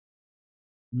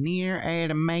Nier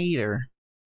Automata.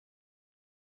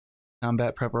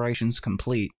 Combat preparations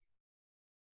complete.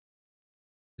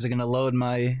 Is it gonna load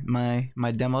my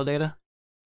demo data?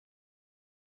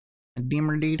 A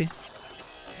dimmer data?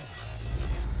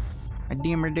 A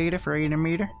dimmer data for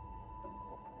Automata?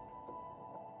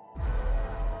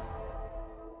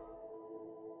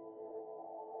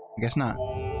 I guess not.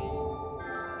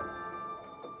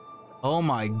 Oh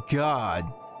my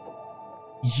god.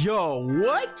 Yo,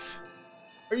 what?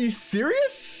 Are you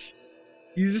serious?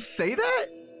 You just say that?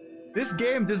 This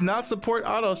game does not support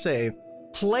autosave.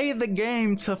 Play the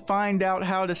game to find out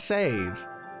how to save.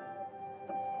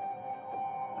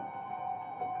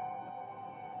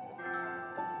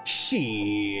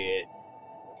 Shit.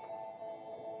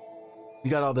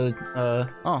 You got all the,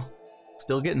 oh,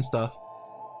 still getting stuff.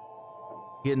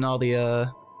 Getting all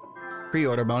the,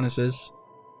 pre-order bonuses.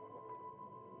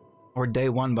 Or day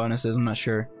one bonuses, I'm not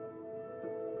sure.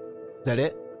 Is that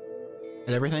it? Is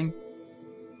that everything?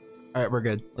 Alright, we're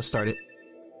good. Let's start it.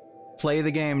 Play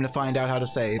the game to find out how to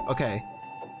save. Okay.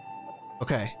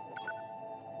 Okay.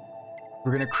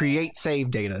 We're gonna create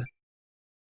save data.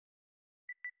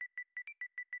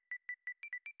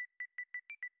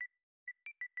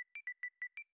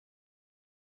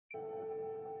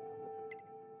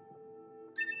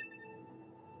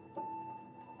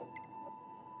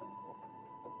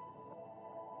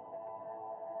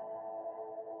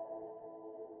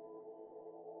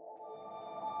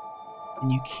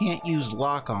 And you can't use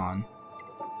lock-on.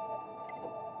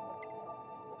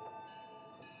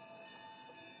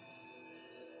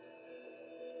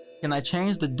 Can I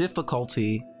change the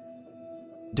difficulty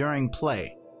during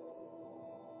play?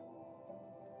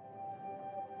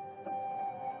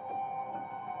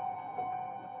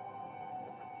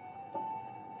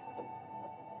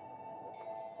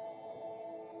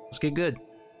 Let's get good.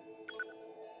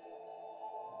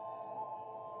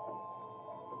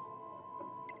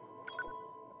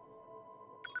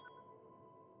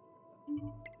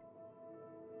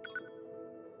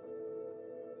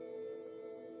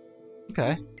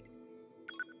 Okay.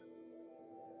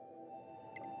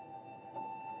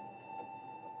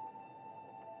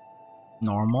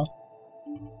 Normal.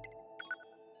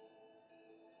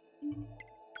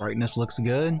 Brightness looks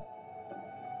good.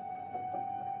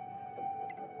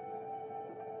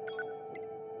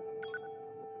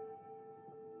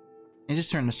 And just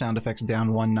turn the sound effects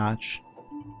down one notch.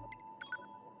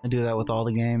 I do that with all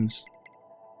the games.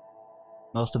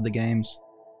 Most of the games.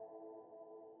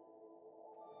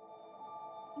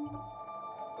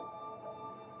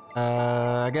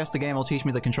 I guess the game will teach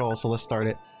me the controls, so let's start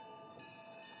it.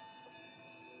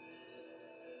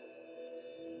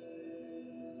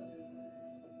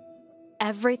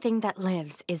 Everything that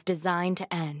lives is designed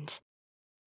to end.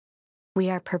 We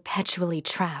are perpetually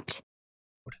trapped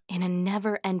in a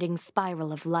never-ending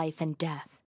spiral of life and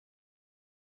death.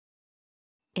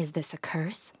 Is this a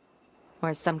curse?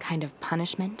 Or some kind of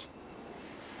punishment?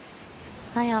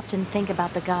 I often think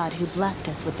about the god who blessed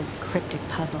us with this cryptic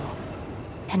puzzle,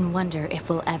 and wonder if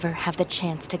we'll ever have the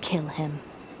chance to kill him.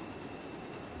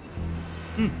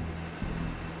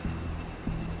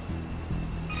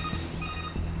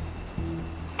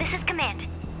 This is Command.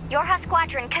 Yorha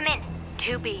Squadron, come in.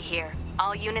 2B here.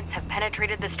 All units have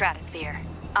penetrated the stratosphere.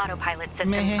 Autopilot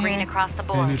systems green across the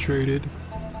board. Penetrated.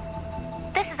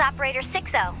 This is Operator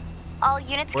 6-0. All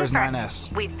units Where's confirmed.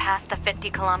 9S? We've passed the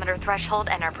 50-kilometer threshold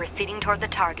and are proceeding toward the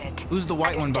target. Who's the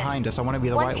white one behind us? I want to be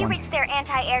the Once white you one. reach their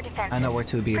anti-air defenses, I know where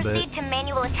to be, but... proceed to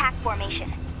manual attack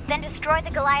formation. Then destroy the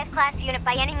Goliath-class unit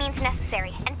by any means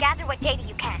necessary, and gather what data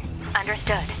you can.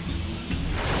 Understood.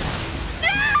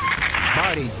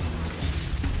 Body.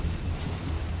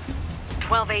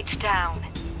 12H down.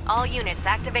 All units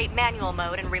activate manual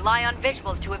mode and rely on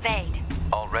visuals to evade.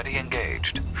 Already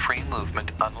engaged. Free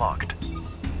movement unlocked.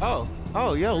 Oh,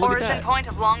 yo, look at Origin that. point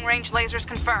of long-range lasers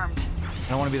confirmed. I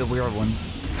don't want to be the weird one.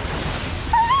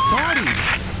 Body!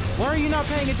 Why are you not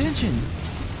paying attention?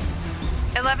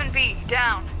 11B,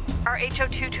 down. Our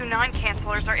HO229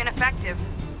 cancelers are ineffective.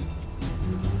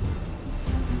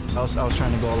 I was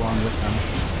trying to go along with them.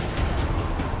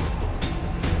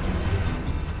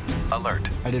 Alert.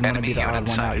 I didn't want to be the odd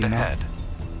one out, you know? Ahead.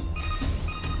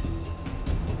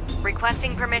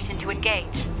 Requesting permission to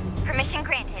engage. Permission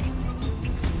granted.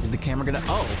 Is the camera gonna...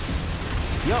 Oh!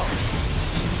 Yo!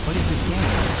 What is this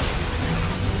game?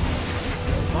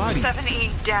 Body.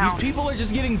 7E, down. These people are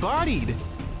just getting bodied!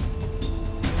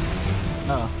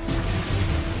 Oh.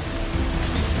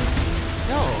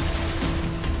 Yo!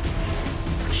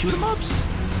 Shoot 'em ups?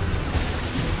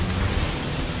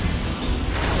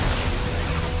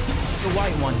 The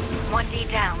white one. 1D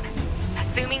down.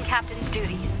 Assuming captain's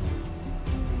duties.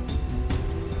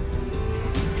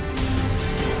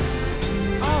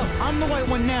 I'm the white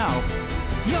one now.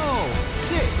 Yo,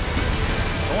 sick.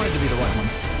 I wanted to be the white one.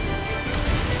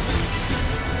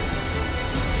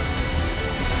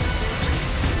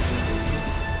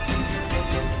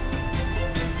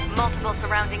 Multiple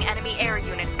surrounding enemy air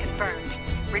units confirmed.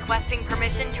 Requesting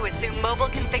permission to assume mobile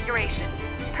configuration.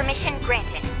 Permission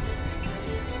granted.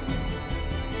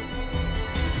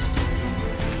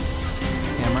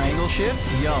 Camera angle shift.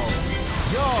 Yo.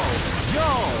 Yo. Yo.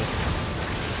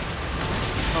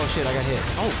 Oh shit, I got hit.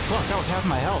 Oh fuck, that was half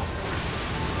my health.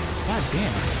 God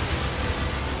damn.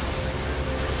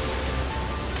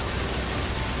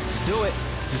 Just do it.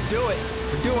 Just do it.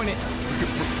 We're doing it.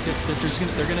 It's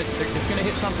gonna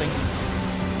hit something.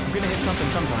 I'm gonna hit something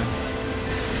sometime.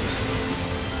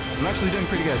 I'm actually doing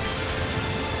pretty good.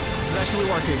 This is actually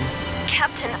working.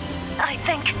 Captain, I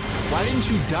think... Why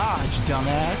didn't you dodge,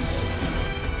 dumbass?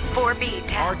 4B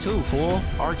down. R2, fool.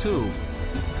 R2.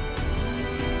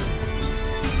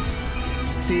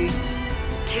 See?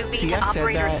 2B See, to I said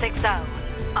Operator that. 6-0.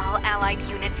 All allied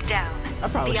units down. I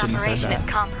probably the shouldn't have said operation that. is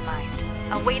compromised.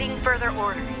 Awaiting further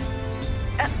orders.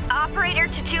 Operator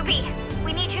to 2B.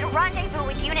 We need you to rendezvous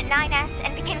with Unit 9S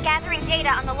and begin gathering data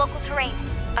on the local terrain.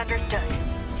 Understood.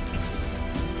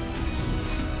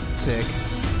 Sick.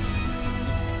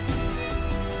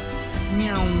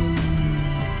 Meow.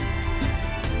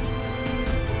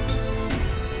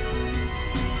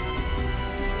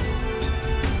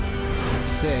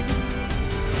 Sick.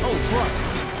 Oh, fuck.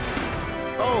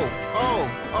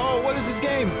 Oh, what is this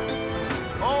game?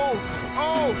 Oh.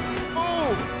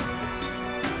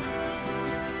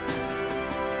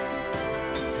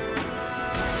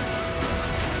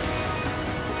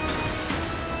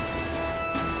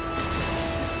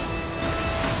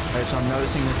 Alright, so I'm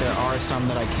noticing that there are some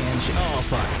that I can shoot. Oh,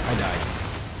 fuck. I died.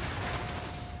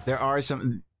 There are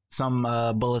some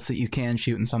bullets that you can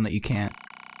shoot and some that you can't.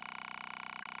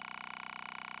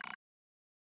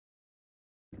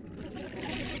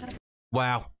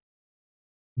 Wow.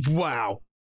 Wow.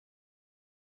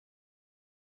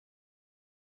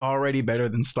 Already better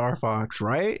than Star Fox,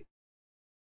 right?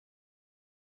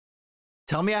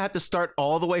 Tell me I have to start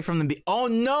all the way from the oh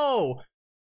no!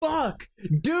 Fuck!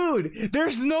 Dude,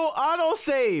 there's no auto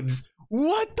saves!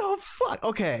 What the fuck?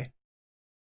 Okay.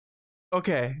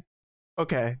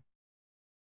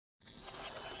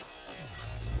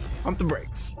 Pump the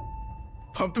brakes.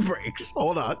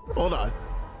 Hold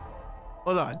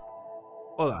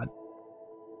on.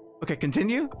 Okay,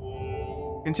 continue.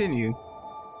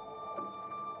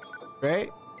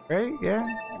 Right? Yeah.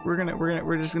 You're gonna.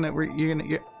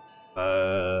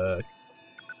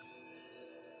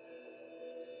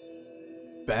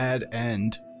 Bad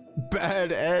end.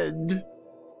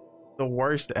 The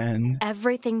worst end.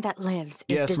 Everything that lives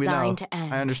is designed to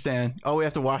end. I understand. Oh, we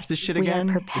have to watch this shit We are again?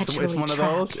 perpetually It's one of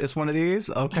those? It's one of these?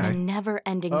 Okay. in a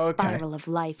never-ending spiral of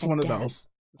life It's and one of death. those.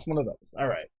 It's one of those. All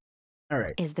right.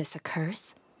 Is this a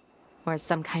curse? Or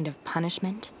some kind of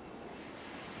punishment?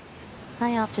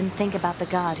 I often think about the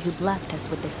God who blessed us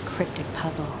with this cryptic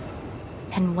puzzle,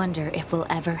 and wonder if we'll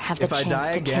ever have the If I chance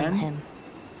die to kill again, him.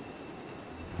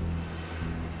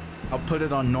 I'll put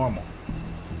it on normal.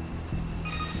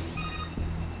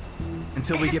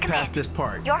 Until we get past this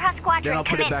part. Yorha Squadron, Then I'll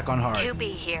put come it in. back on hard.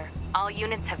 2B here. All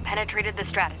units have penetrated the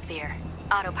stratosphere.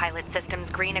 Autopilot systems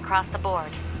green across the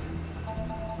board.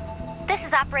 This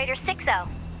is Operator 6-0.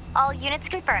 All units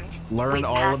confirmed. Learn We've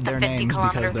all passed of the their 50 names because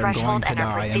kilometer they're going threshold to and are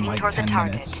die in proceeding like toward the 10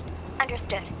 target. minutes.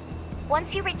 Understood.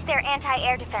 Once you reach their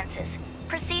anti-air defenses,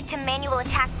 proceed to manual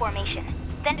attack formation.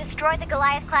 Then destroy the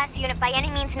Goliath-class unit by any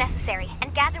means necessary,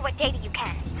 and gather what data you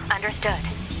can. Understood.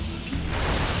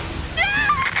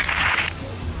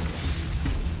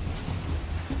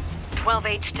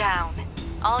 12H down.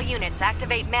 All units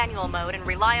activate manual mode and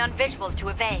rely on visuals to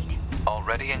evade.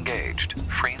 Already engaged.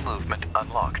 Free movement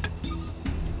unlocked.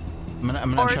 I'm gonna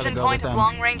try to Origin go with point of them.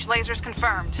 long-range lasers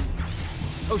confirmed.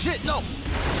 Oh shit, no!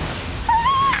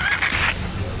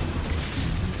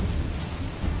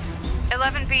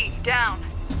 11B down.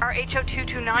 Our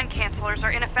HO229 cancelers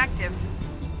are ineffective.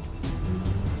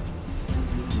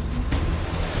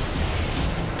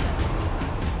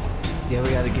 Yeah, we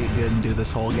gotta get good and do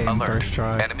this whole game Alert. first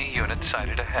try. Enemy unit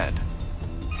sighted ahead.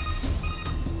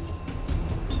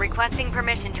 Requesting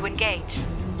permission to engage.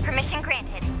 Permission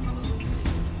granted.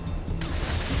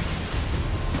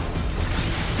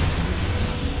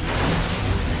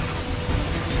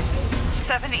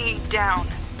 Seven E down.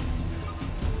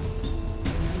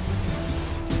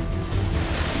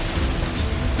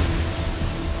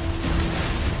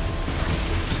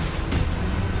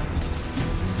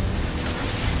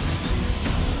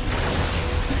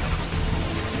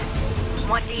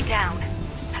 One D down.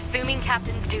 Assuming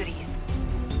captain's duties.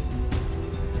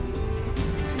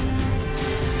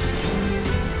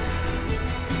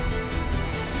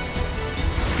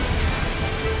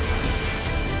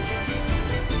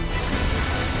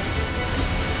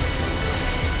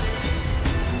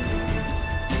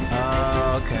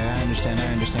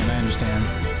 understand.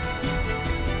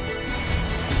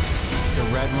 The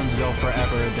red ones go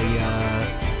forever,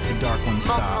 the dark ones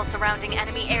stop. Multiple surrounding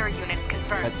enemy air units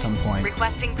confirmed. At some point.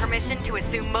 Requesting permission to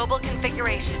assume mobile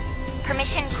configuration.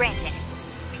 Permission granted.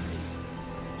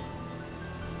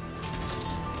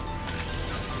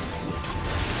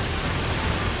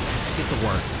 Get to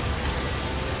work.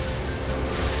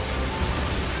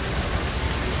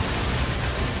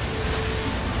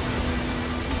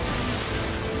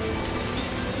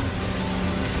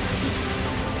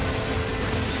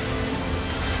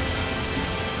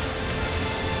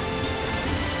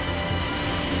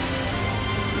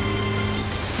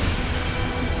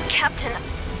 Captain,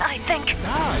 I think...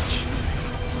 Dodge!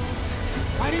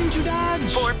 Why didn't you dodge?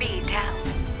 4B down.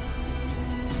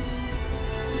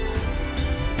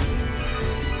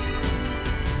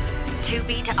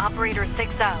 2B to Operator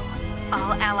 6-0.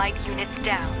 All allied units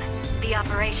down. The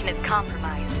operation is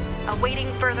compromised.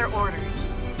 Awaiting further orders.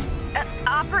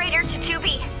 Operator to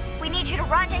 2B. We need you to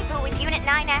rendezvous with Unit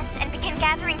 9S and begin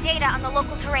gathering data on the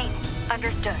local terrain.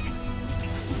 Understood.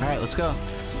 Alright, let's go.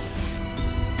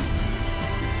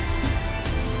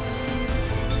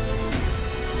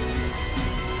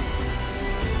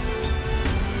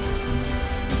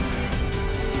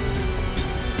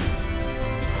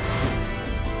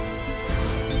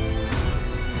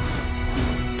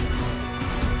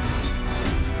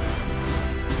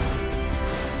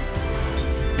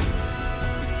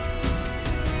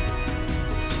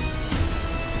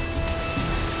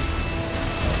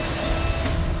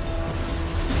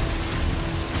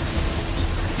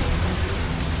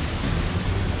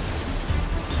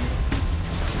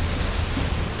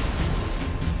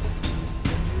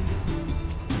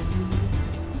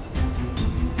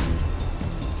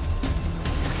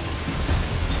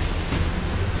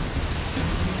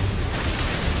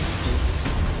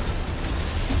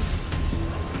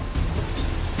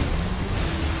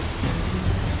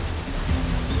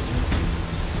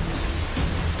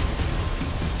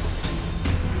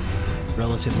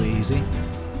 Relatively easy.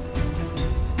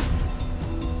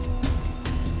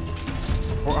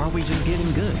 Or are we just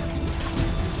getting good?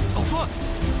 Oh fuck!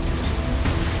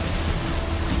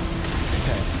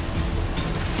 Okay.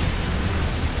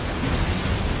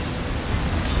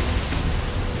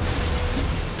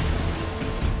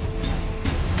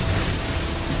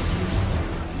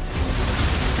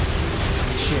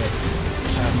 Shit.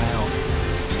 Let's have my health.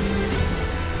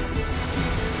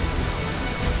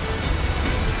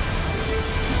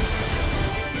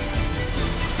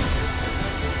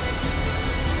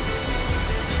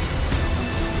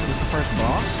 First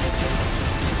boss?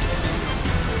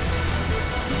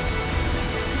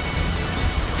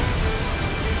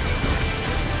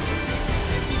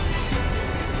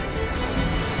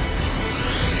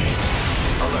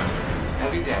 Alert.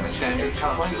 Heavy damage. Standard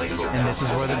And this is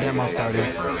where the demo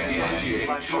started.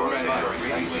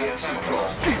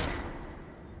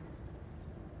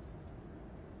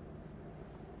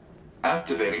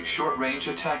 Activating short-range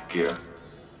attack gear.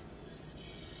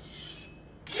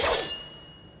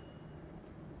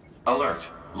 Alert.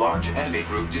 Large enemy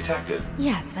group detected.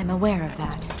 Yes, I'm aware of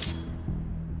that.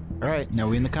 Alright, now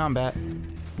we in the combat.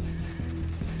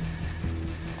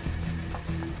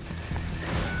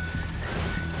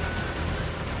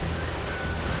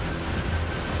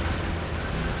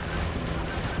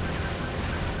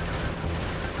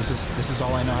 This is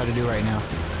all I know how to do right now.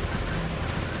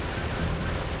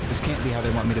 This can't be how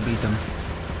they want me to beat them.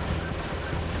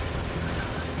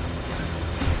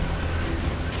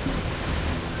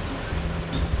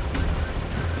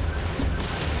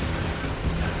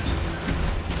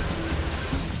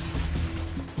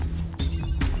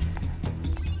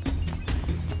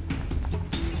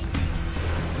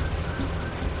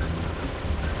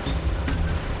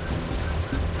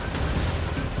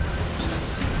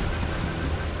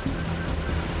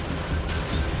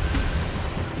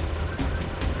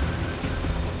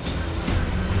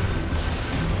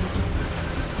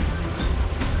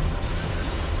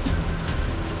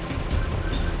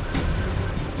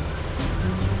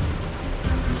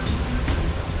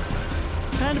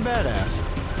 Kinda badass.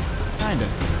 Kinda.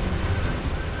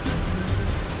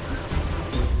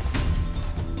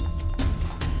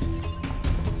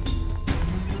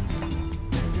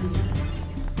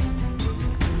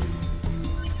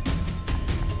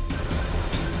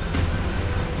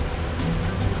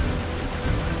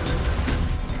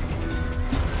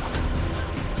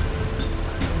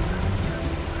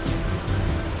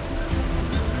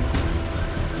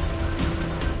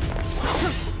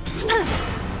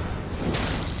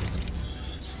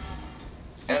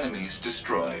 Enemies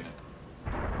destroyed.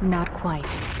 Not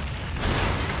quite.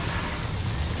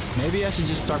 Maybe I should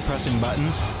just start pressing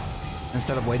buttons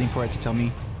instead of waiting for it to tell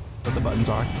me what the buttons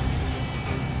are.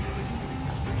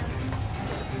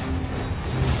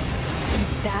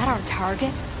 Is that our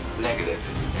target? Negative.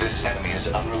 This enemy is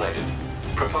unrelated.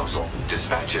 Proposal.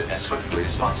 Dispatch it as swiftly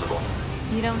as possible.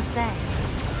 You don't say.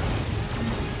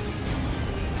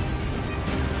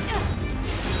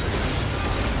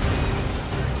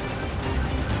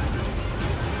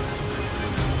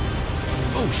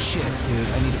 Oh shit, dude,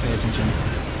 I need to pay attention.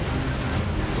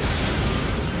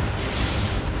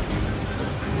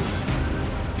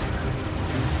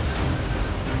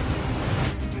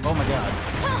 Oh my god.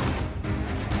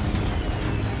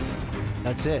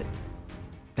 That's it.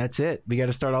 That's it. We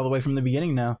gotta start all the way from the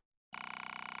beginning now.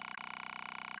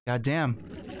 God damn.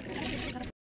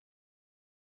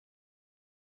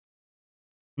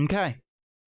 Okay.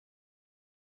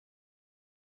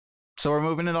 So we're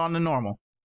moving it on to normal.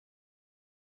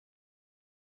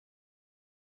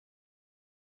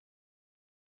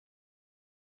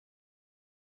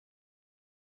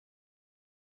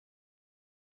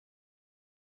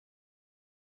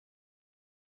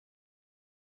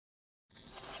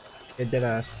 It did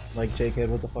ask, like, J-Kid,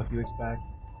 what the fuck you expect?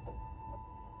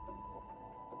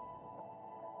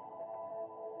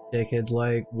 J-Kid's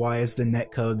like, why is the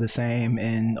netcode the same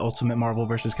in Ultimate Marvel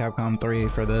vs. Capcom 3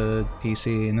 for the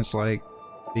PC? And it's like,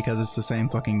 because it's the same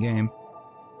fucking game.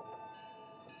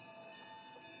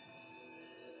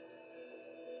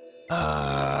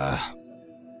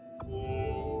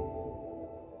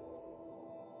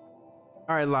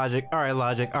 Alright, logic. Alright,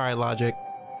 logic. Alright, logic.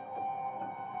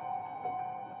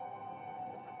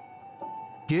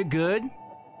 Get good.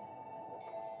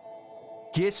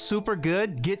 Get super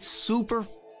good. Get super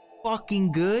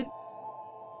fucking good.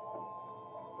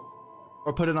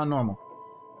 Or put it on normal.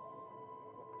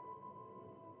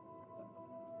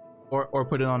 Or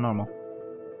put it on normal.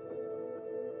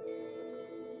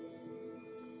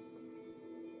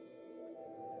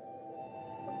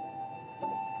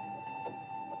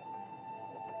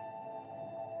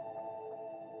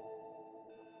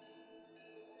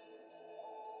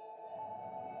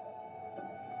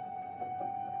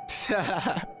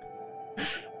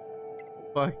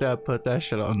 Fuck that, put that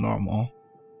shit on normal.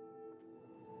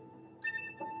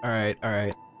 Alright,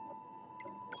 alright.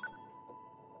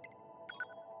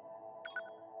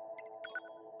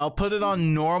 I'll put it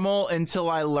on normal until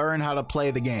I learn how to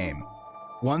play the game.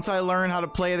 Once I learn how to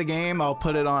play the game, I'll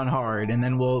put it on hard, and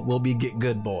then we'll be get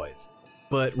good boys.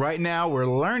 But right now, we're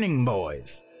learning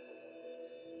boys.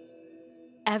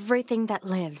 Everything that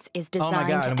lives is designed to Oh my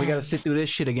god, and we gotta end. sit through this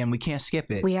shit again. We can't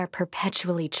skip it. We are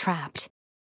perpetually trapped.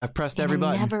 I've pressed in every a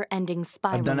button. never-ending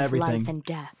spiral I've done of everything. life and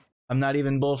death. I'm not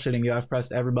even bullshitting you. I've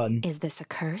pressed every button. Is this a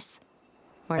curse?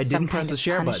 Or I some didn't press kind the of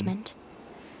share button. punishment?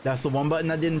 That's the one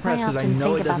button I didn't press because I often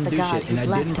know think it doesn't about do the God shit, and who I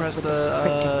blessed didn't us press with this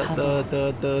cryptic puzzle,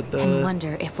 the and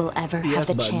wonder if we'll ever have PS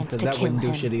the buttons chance because to that kill wouldn't do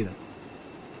him. shit either.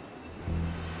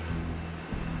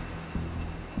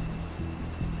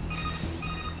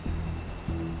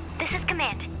 This is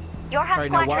Command. Your house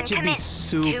Alright, now squadron watch it be command.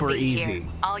 super 2B easy. here.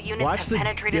 All units Watch have the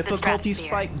penetrated difficulty the stratosphere.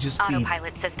 spike just be.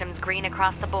 Autopilot systems green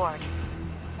across the board.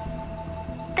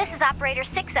 This is Operator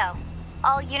 6-0.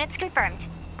 All units confirmed.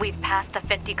 We've passed the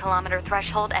 50-kilometer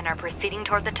threshold and are proceeding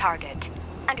toward the target.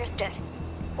 Understood.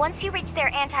 Once you reach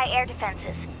their anti-air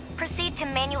defenses, proceed to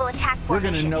manual attack We're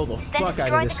formation. gonna know the then fuck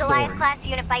destroy out of this the Goliath story. class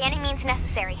unit by any means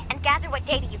necessary, and gather what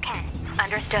data you can.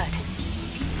 Understood.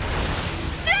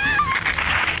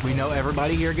 We know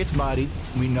everybody here gets bodied.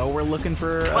 We know we're looking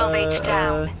for 12H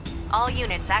down. All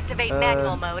units activate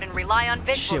manual mode and rely on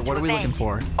visuals shit, what to are we evade. looking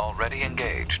for? Already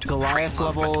engaged. Goliath Free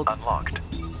movement level- unlocked.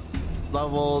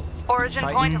 Origin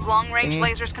Titan, point of long-range A-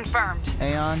 lasers confirmed.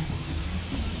 Aeon.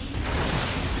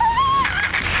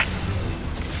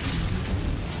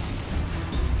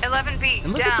 And 11B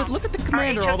look down. at the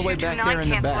commander all the way back there in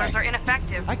the back. Cancelers are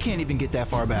ineffective. I can't even get that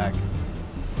far back.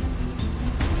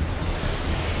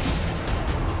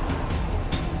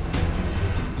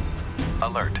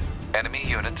 Alert. Enemy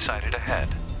unit sighted ahead.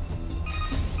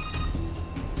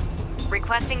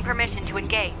 Requesting permission to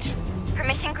engage.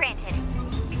 Permission granted.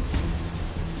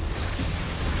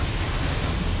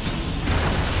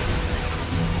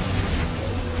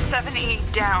 E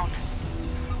down.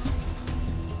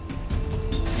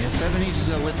 Yeah, 7 each is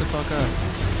gonna lit the fuck up.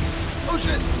 Oh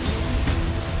shit!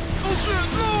 Oh shit,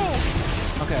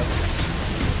 no! Okay.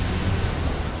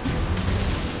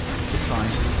 It's fine.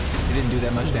 It didn't do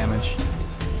that much damage.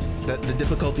 The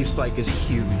difficulty spike is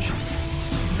huge.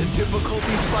 The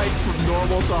difficulty spike from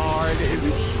normal to hard is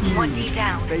huge. 1D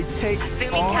down. They take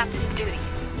Assuming off captain's duty.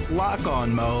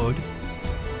 lock-on mode.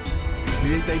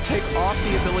 They take off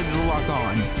the ability to lock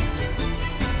on.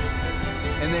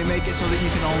 And they make it so that you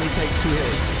can only take 2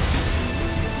 hits.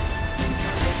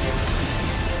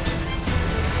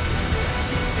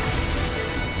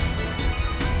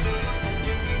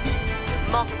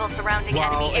 Multiple surrounding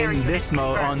While enemy air in units this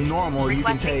mode, confirmed. on normal, you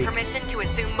can Requesting take permission to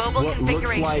assume mobile what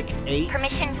looks configuration. like 8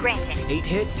 Permission granted.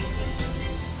 hits.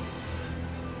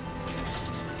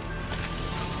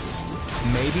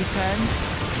 Maybe 10.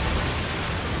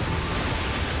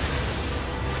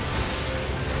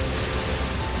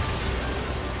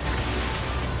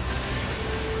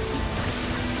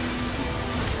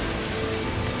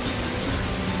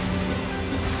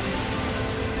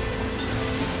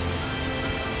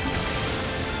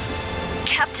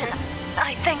 Captain,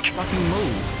 I think... Fucking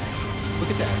move. Look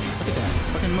at that. Look at that.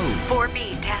 Fucking move.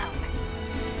 4B down.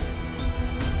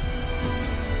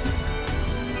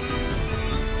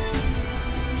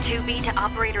 B to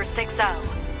Operator 6-0.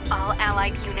 All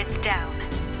Allied units down.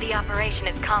 The operation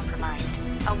is compromised.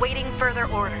 Awaiting further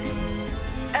orders.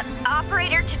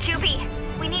 Operator to 2B.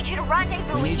 We need you to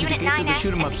rendezvous We need with you to Unit get to the 9S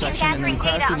shoot 'em up begin section and then gathering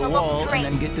crash data through the on local wall and terrain.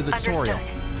 then get to the tutorial.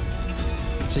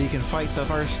 Understood. So you can fight the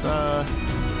first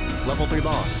level 3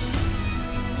 boss.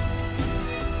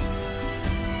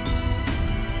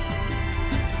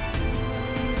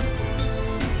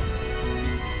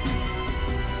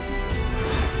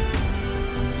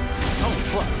 Oh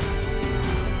fuck.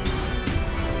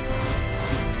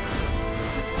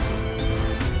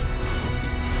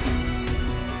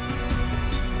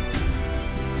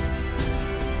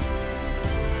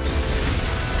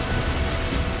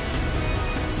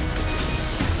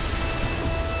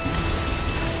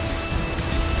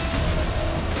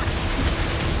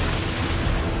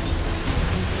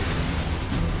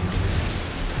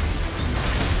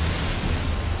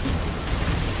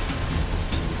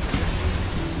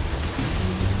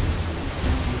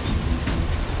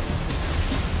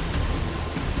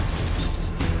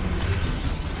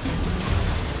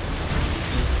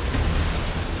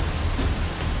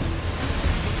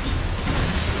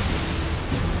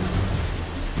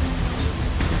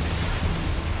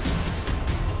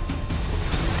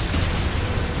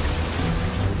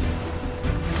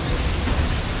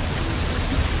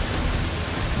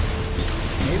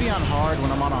 Maybe on hard,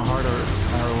 when I'm on a harder,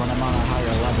 or when I'm on a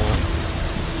higher level,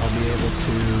 I'll be able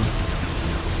to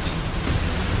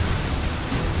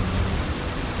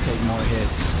take more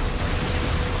hits.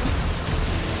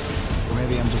 Or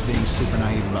maybe I'm just being super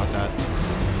naive about that.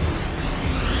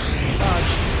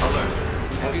 Dodge. Alert.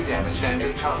 Heavy damage and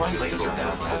electronic system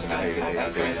has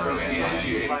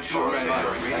initiate short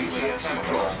range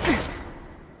control.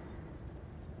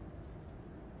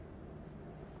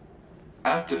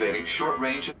 Activating short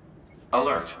range.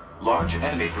 Alert. Large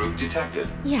enemy group detected.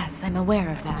 Yes, I'm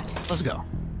aware of that. Let's go.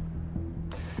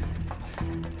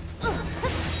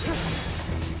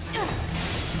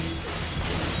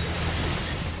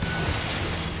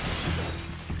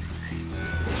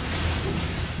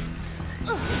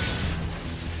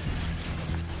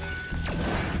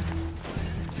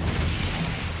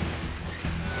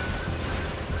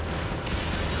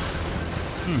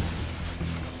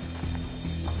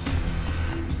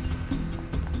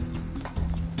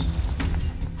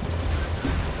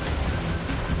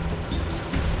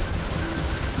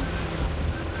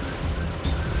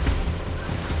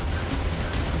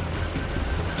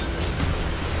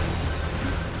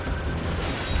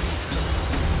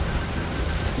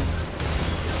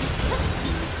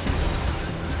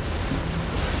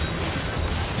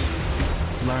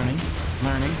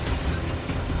 Learning.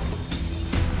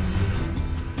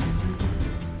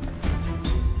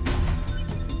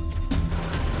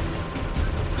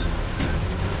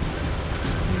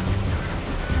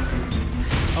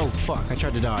 Oh fuck, I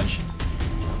tried to dodge.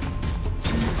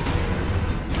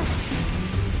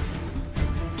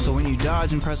 So when you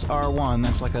dodge and press R1,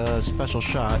 that's like a special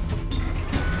shot.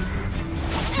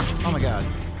 Oh my god.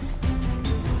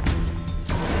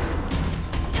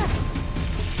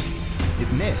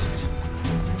 It missed.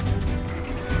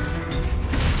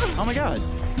 Oh my god.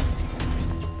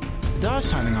 The dodge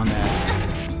timing on that.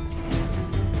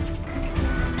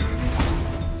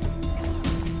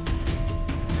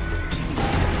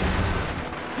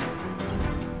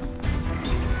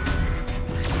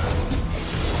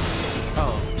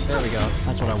 Oh, there we go.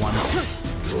 That's what I wanted.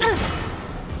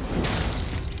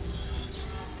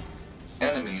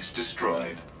 Enemies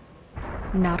destroyed.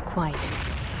 Not quite.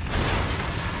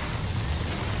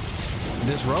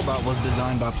 This robot was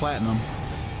designed by Platinum.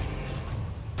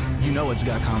 You know it's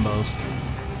got combos.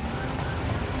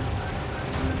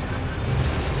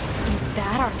 Is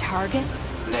that our target?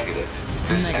 Negative.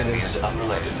 This Negative. enemy is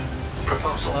unrelated.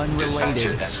 Proposal. Unrelated.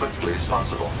 Dispatch it as swiftly as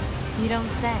possible. You don't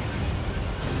say.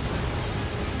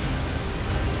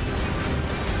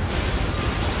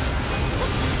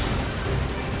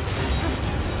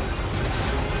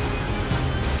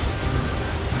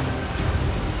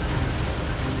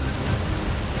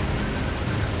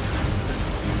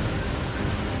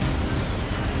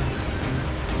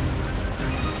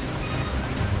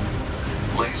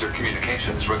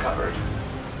 Communications recovered.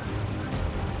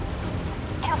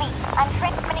 2B, I'm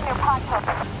transmitting your pod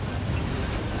token.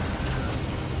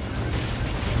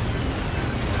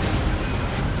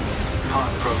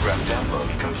 Pod program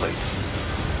download complete.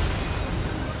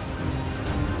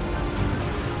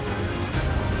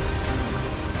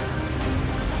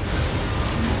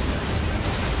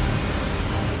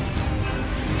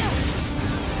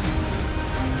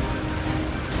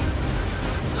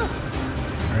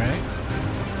 Alright.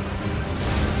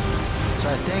 So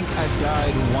I think I've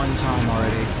died one time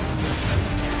already.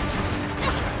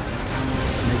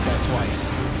 Make that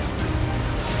twice.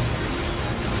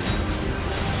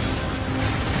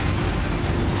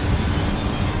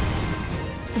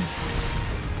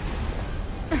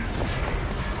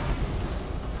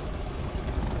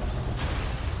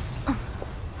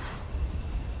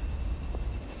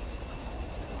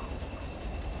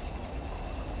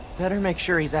 Better make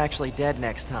sure he's actually dead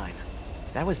next time.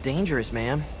 That was dangerous,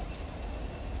 man.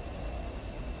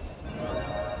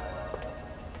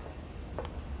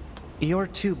 You're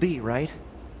 2B, right?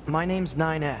 My name's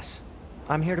 9S.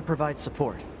 I'm here to provide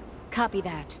support. Copy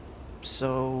that.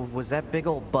 So, was that big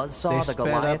old buzzsaw They the sped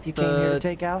Goliath up you came here the- to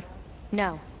take out?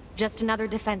 No, just another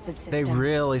defensive They system.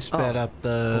 really sped Oh. up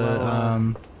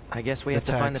the I guess we the have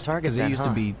to find the text, target because then, it used huh?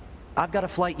 to be I've got a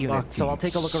flight unit, so I'll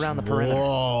take a look around the perimeter.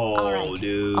 Whoa, All right,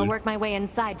 dude. I'll work my way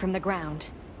inside from the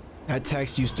ground. That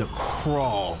text used to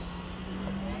crawl.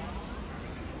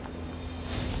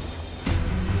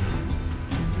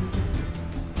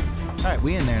 Alright,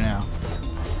 we in there now.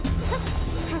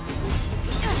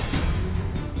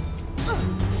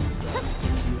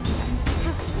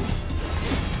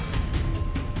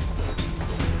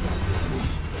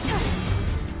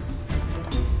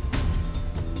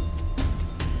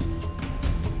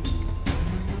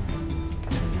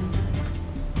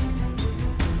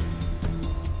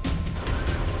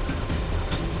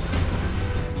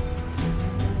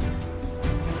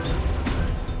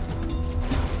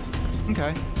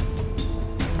 Okay.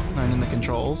 Learning the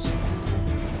controls.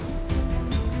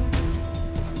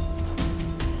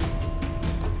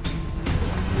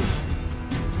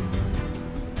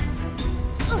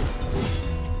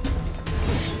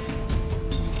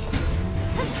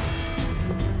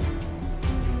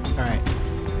 Alright.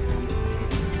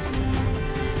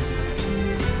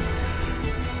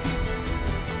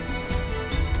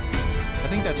 I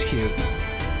think that's cute.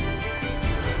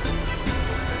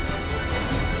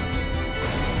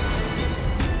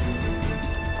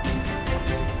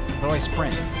 How do I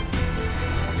sprint?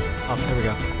 Oh, there we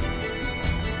go.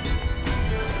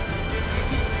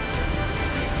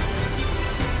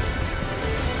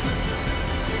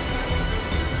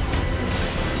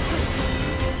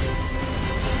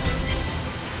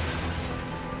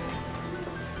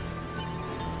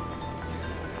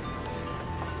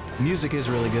 Music is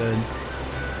really good.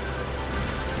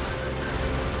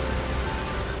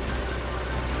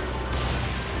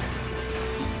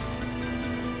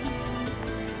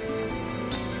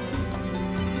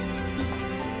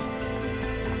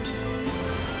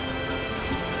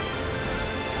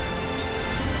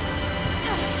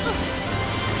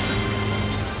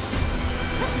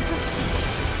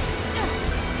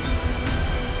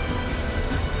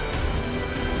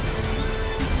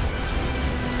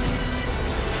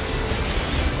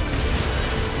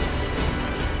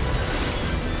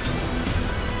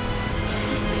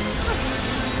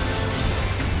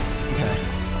 Okay.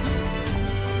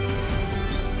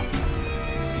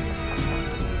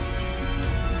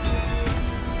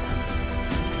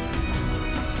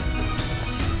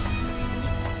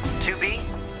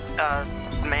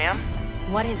 Ma'am?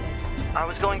 What is it? I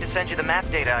was going to send you the map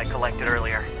data I collected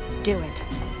earlier. Do it.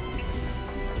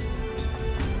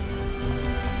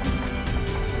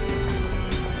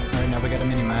 Alright, now we got a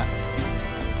mini map.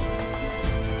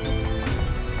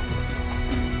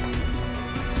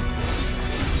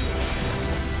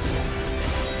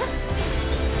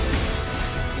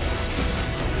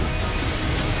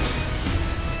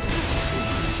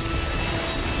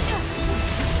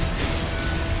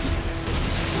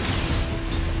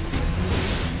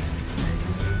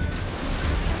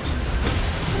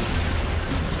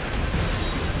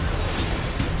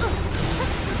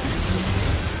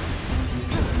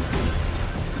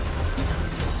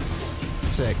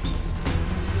 Sick.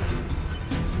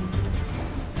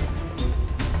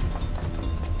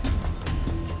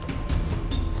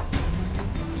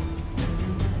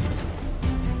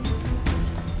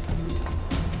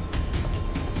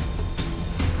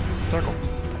 Circle.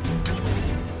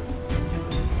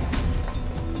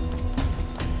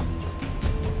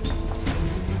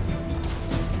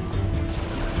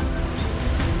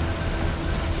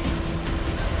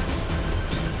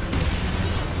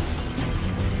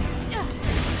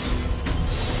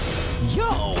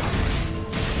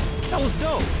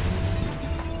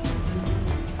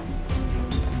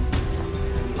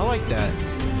 like that.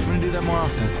 I'm gonna do that more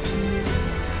often.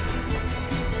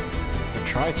 Or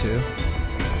try to.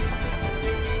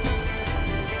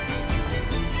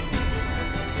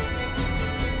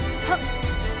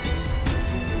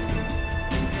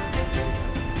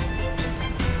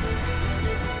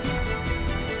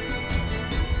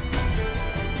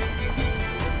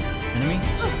 Enemy?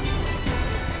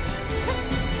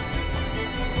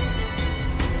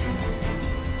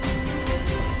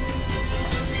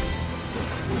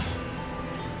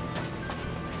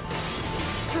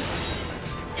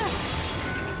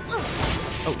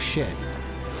 Oh shit.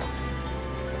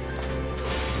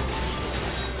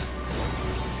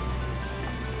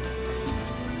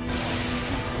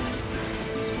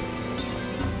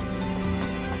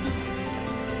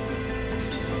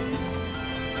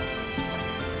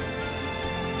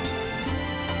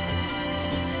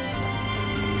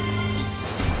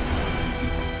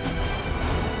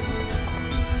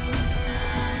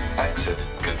 Exit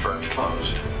confirmed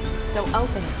closed. So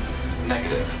open it.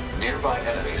 Negative. Nearby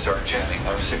enemies are jamming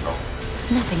our signal.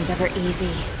 Nothing's ever easy.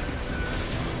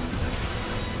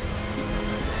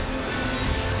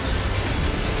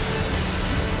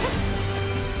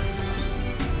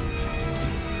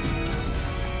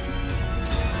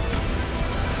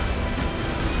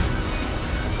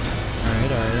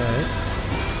 Alright.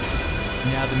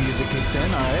 Now the music kicks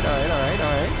in. Alright.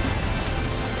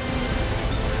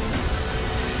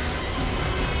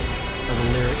 Or the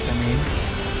lyrics, I mean.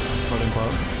 Quote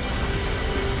unquote.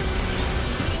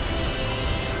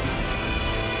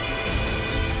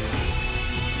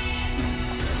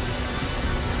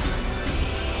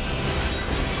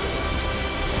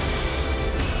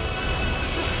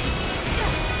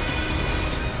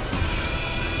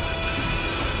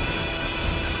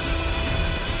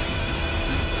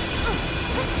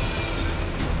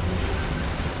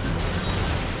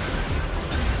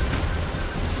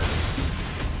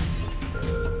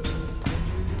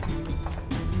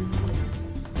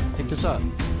 Pick this up.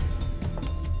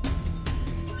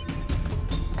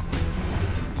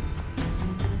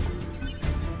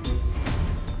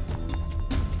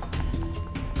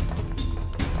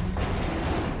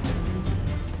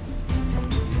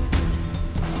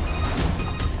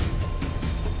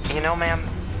 You know, ma'am,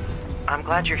 I'm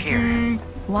glad you're here.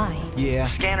 Why? Yeah.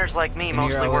 Scanners like me And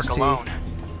mostly you're work LSC. alone.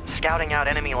 Scouting out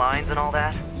enemy lines and all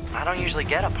that. I don't usually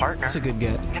get a partner. That's a good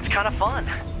get. It's kind of fun.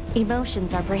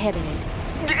 Emotions are prohibited.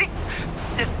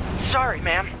 Sorry,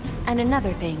 ma'am. And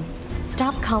another thing,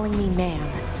 stop calling me ma'am.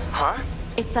 Huh?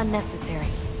 It's unnecessary.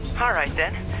 All right,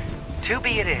 then.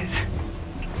 2B it is.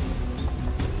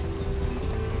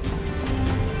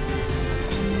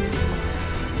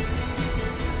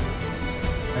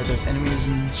 Alright, there's enemies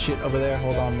and shit over there.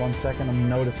 Hold on 1 second. I'm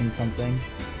noticing something.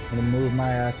 I'm gonna move my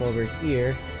ass over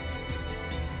here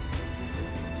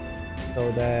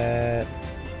so that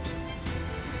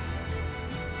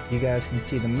you guys can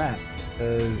see the map,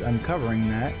 because I'm covering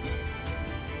that.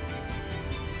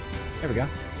 There we go.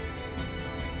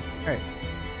 Alright,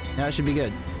 now it should be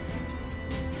good.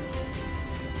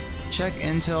 Check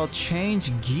intel,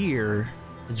 change gear,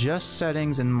 adjust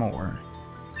settings, and more.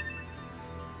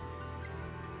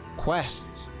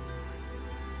 Quests.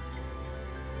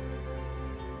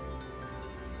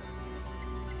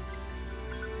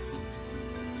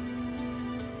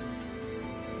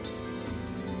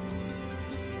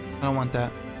 I don't want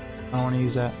that. I don't want to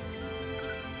use that.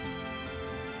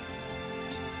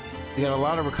 We got a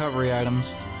lot of recovery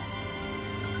items.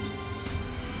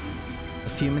 A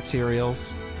few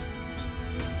materials.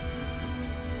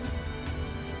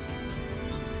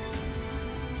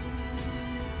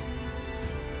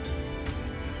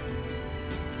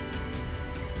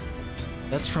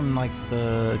 That's from like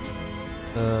the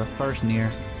first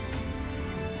Nier.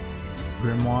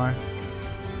 Grimoire.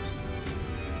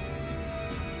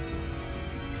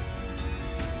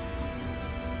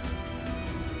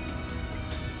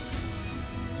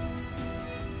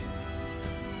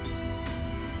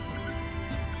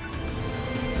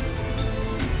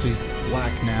 So he's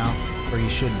black now, where he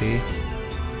should be.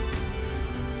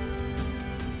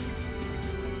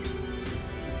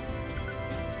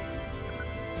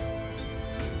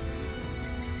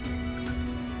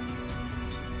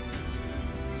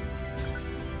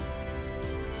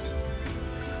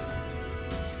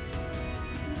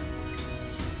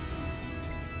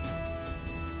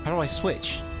 How do I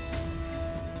switch?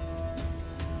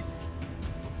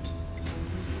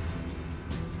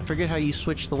 I forget how you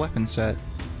switch the weapon set.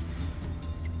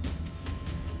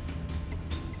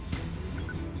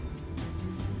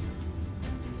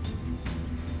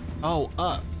 Oh,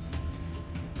 up.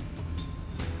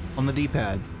 On the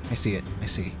D-pad. I see it. I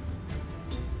see.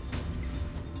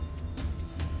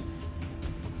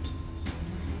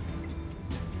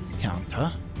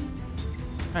 Huh?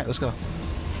 Alright, let's go.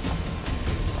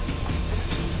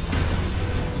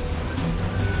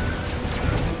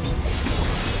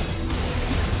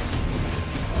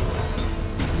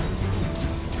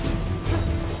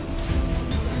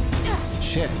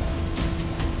 Shit.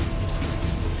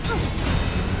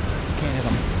 Can't hit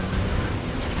him.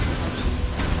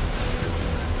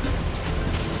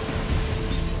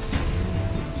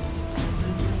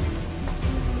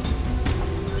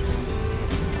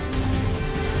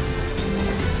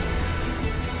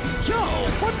 Yo,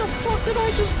 what the fuck did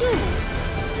I just do?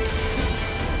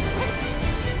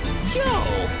 Yo!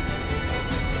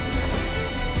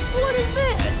 What is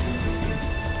that?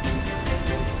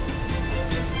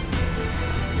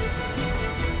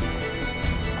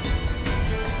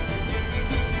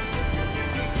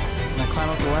 Can I climb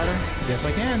up the ladder? Yes,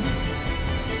 I can.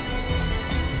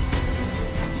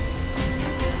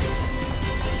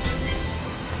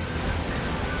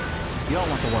 You all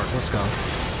want the work. Let's go.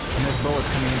 And there's bullets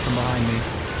coming in from behind me.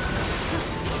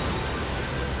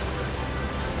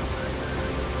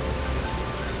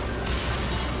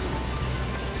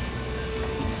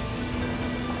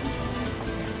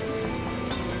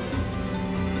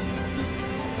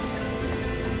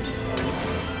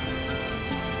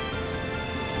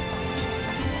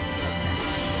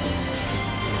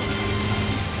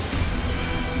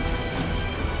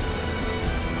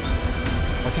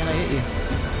 Why can't I hit you?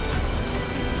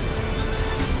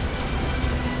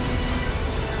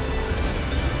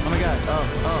 Oh my god.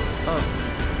 Oh.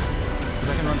 Because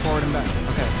I can run forward and back.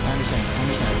 Okay, I understand.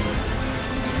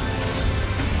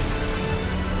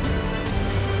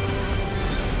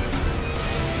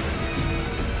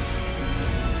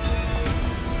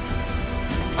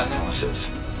 Analysis.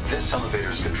 This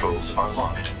elevator's controls are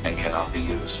locked and cannot be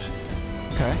used.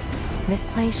 Okay. This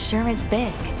place sure is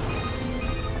big.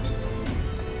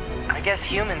 I guess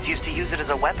humans used to use it as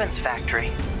a weapons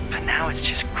factory, but now it's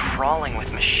just crawling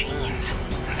with machines.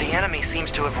 The enemy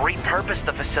seems to have repurposed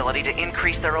the facility to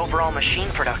increase their overall machine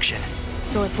production.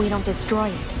 So if we don't destroy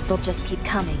it, they'll just keep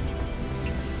coming.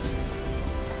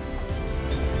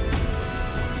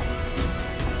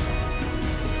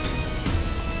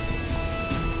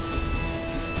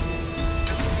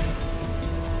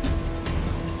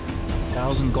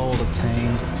 $1,000 gold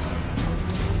obtained.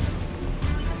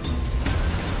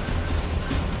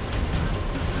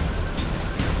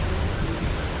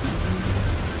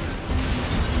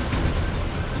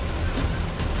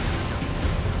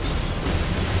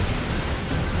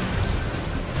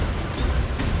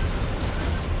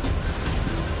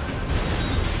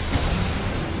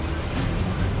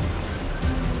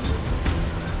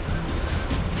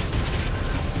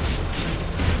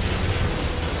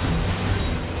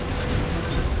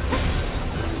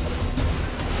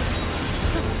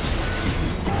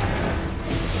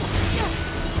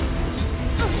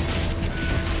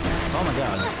 Oh my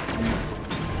god.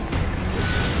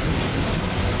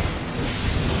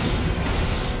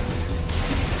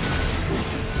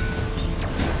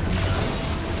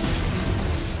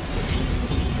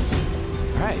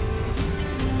 Alright.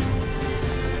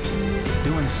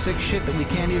 Doing sick shit that we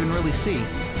can't even really see.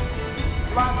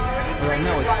 But I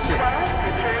know it's sick.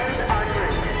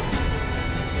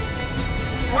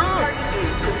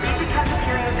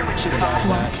 Should've dodged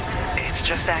that. It's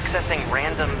just accessing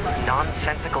random,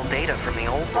 nonsensical data from the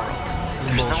old world.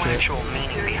 There's no actual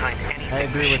meaning behind anything. I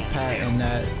agree with Pat in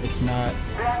that it's not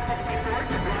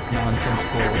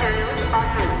nonsensical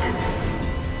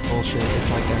bullshit.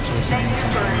 It's like actually saying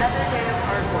something.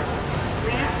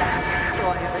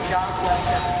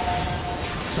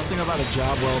 Something about a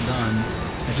job well done,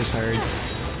 I just heard.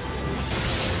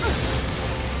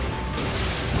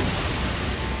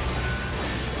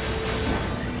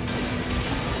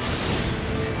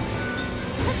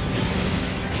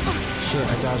 Shit,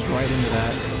 I dodged right into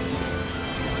that.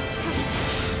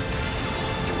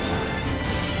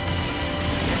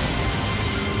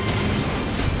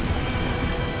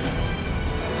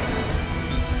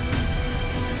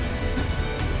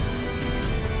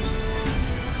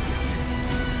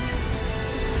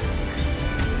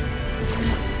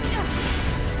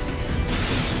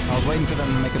 I was waiting for them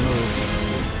to make a move.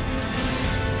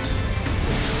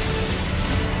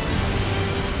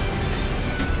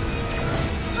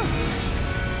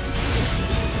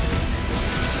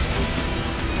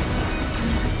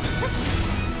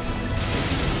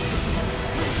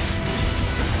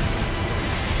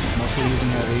 Using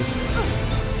heavies.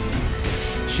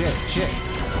 Shit.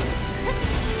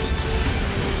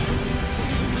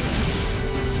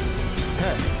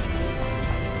 Okay.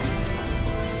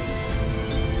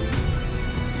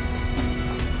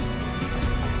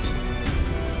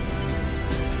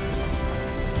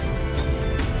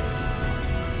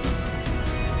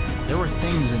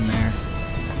 things in there.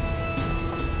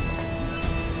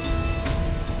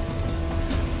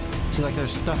 See, like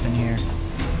there's stuff in here.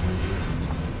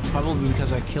 Probably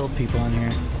because I killed people in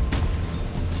here.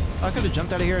 I could have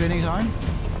jumped out of here at any time.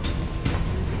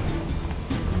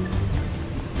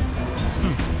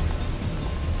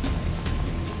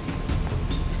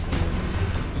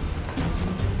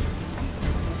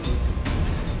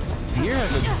 Nier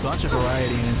has a bunch of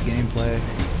variety in its gameplay.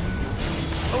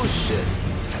 Oh shit.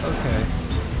 Okay.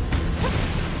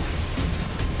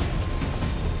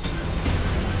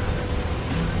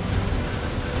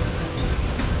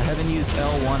 I haven't used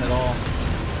L1 at all.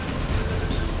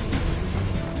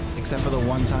 Except for the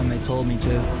one time they told me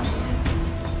to.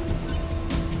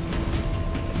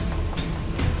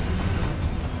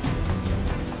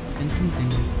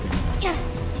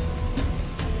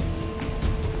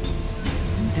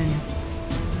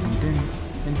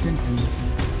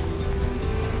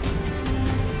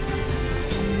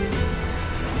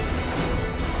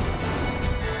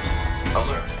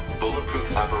 Alert.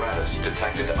 Bulletproof apparatus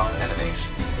detected on enemies.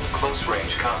 Close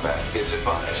range combat is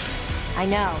advised. I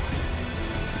know.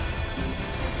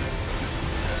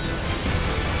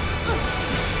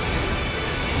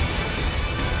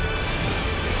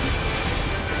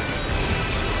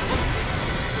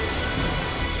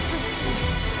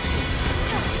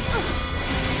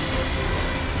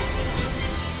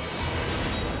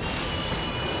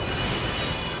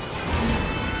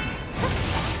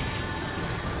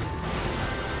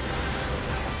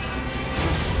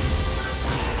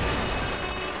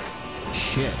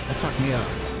 Shit, that fucked me up.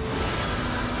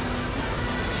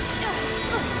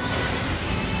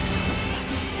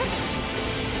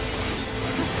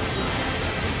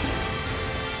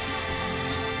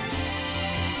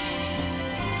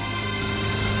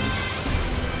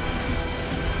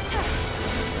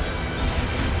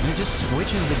 And it just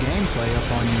switches the gameplay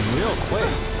up on you real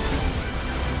quick.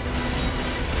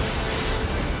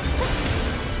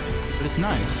 But it's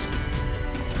nice.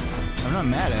 I'm not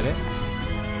mad at it.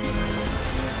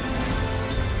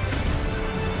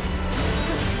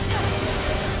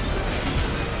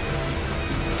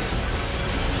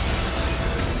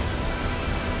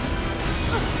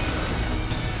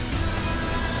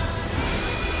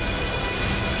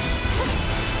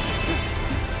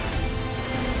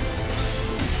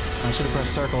 I should have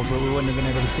pressed circle, but we wouldn't have been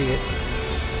able to see it.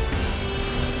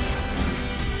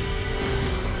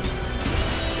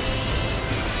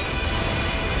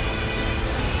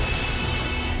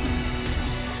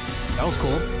 That was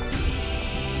cool.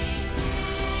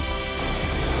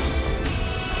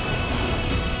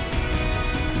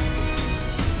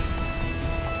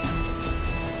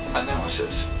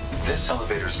 Analysis. This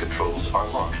elevator's controls are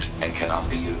locked and cannot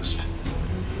be used.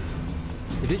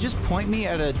 Did it just point me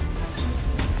at a...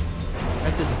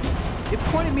 It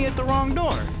pointed me at the wrong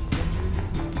door.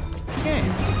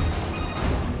 Game.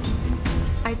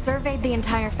 I surveyed the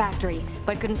entire factory,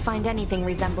 but couldn't find anything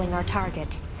resembling our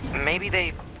target. Maybe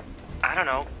they, I don't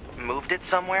know, moved it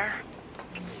somewhere?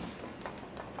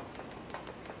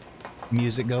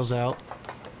 Music goes out.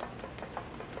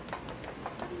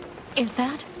 Is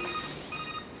that?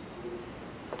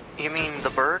 You mean the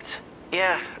birds?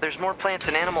 Yeah, there's more plants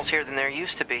and animals here than there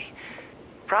used to be.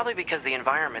 Probably because the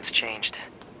environment's changed.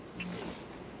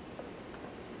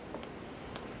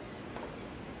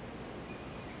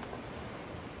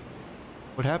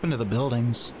 What happened to the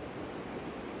buildings?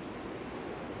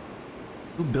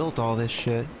 Who built all this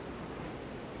shit?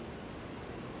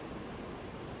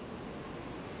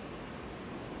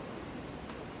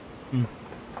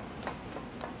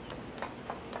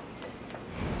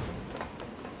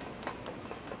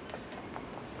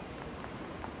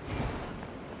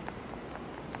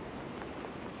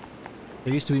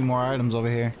 There used to be more items over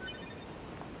here.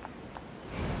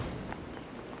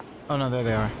 Oh no, there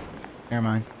they are. Never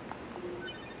mind.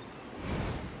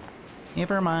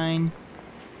 Never mind.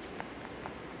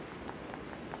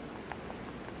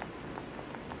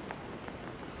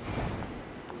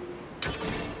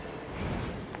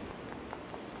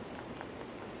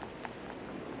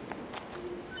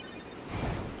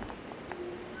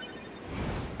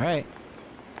 Alright.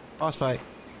 Boss fight.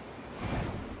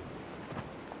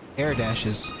 Air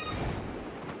dashes.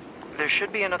 There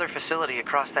should be another facility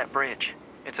across that bridge.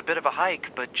 It's a bit of a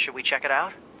hike, but should we check it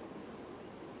out?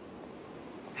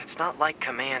 It's not like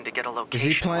Command to get a location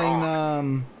Is he playing,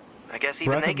 wrong. I guess even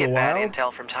Breath they of the get bad Wild?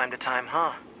 intel from time to time,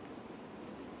 huh?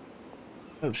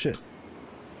 Oh shit.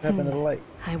 What happened to the light?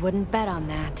 I wouldn't bet on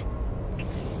that.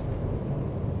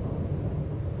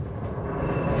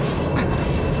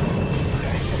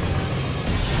 Okay.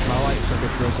 My light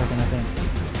flickered for a second, I think.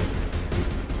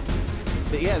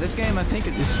 But yeah, this game I think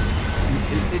it's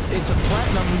a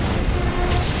platinum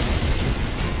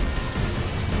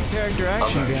character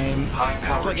action game.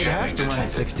 It's like it has to run at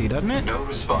 60, doesn't it? No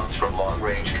response from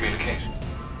long-range communication.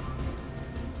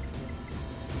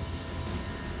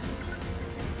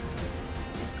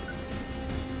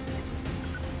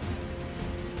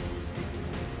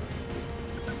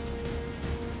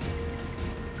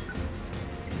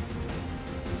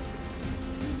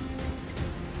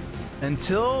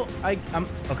 Until I'm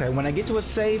okay, when I get to a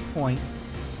save point,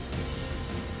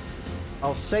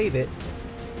 I'll save it,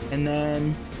 and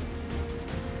then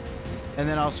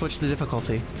I'll switch the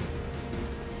difficulty.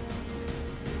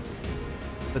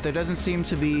 But there doesn't seem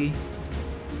to be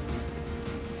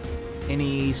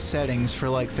any settings for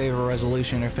like favor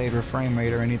resolution or favor frame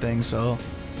rate or anything, so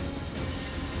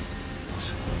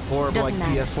or like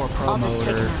PS4 Pro mode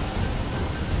or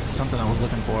something I was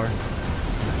looking for.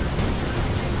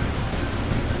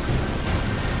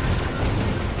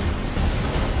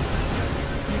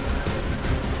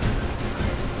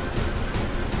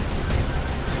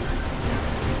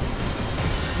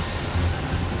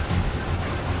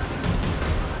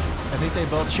 I think they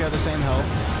both share the same health,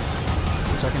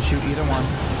 so I can shoot either one.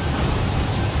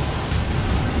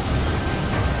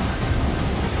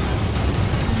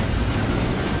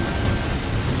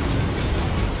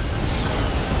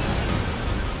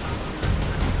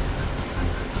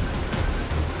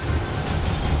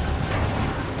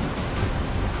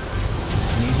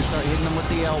 I need to start hitting them with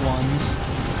the L1s.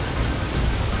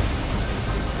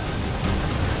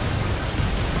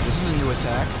 This is a new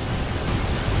attack.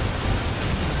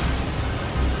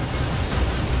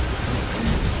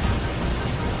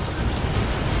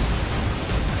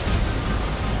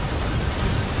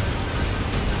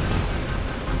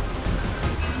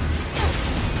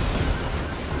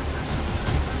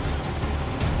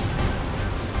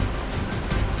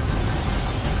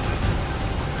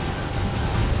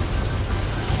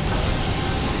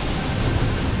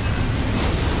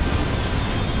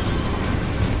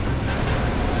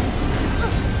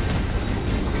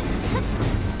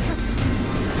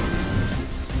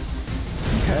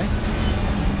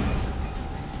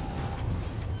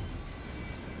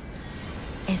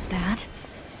 Is that?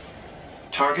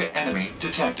 Target enemy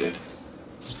detected.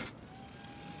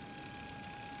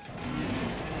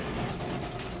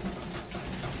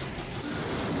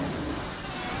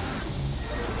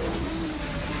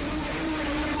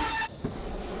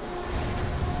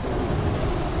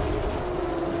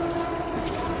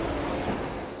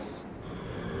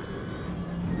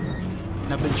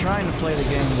 I've been trying to play the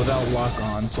game without lock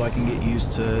on so I can get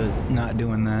used to not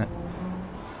doing that.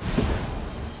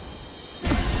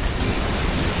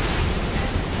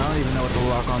 I don't even know what the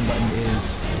lock-on button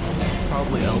is.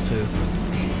 Probably L2.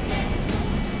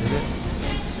 Is it?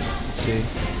 Let's see.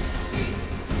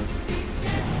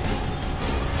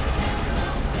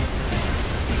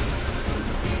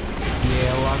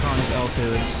 Yeah, lock-on is L2.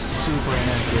 It's super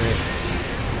inaccurate.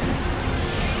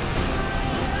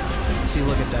 See,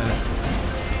 look at that.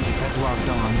 That's locked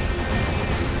on.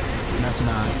 And that's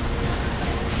not.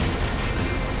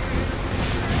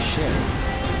 Shit.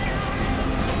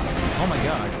 Oh my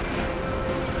god.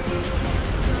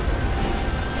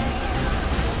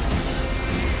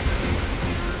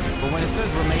 But when it says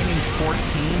remaining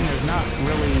 14, there's not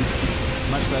really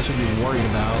much that I should be worried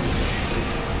about.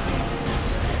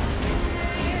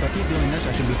 If I keep doing this,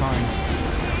 I should be fine.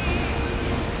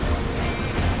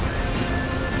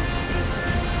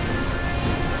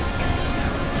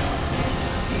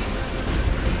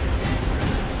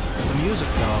 The music,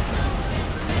 though.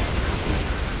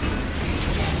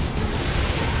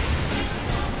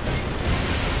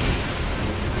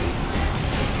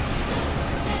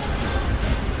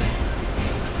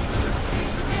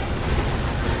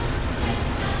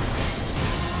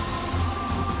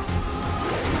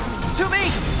 To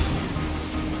me!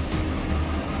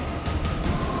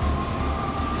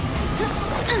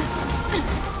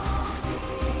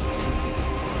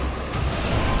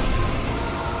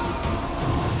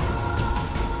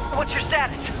 What's your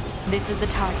status? This is the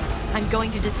target. I'm going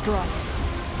to destroy it.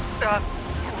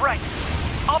 Right.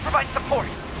 I'll provide support.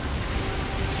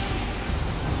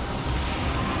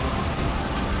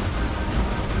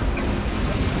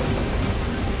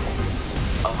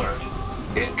 Alert.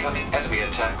 Incoming enemy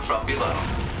attack from below.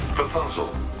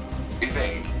 Proposal.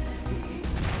 Evade.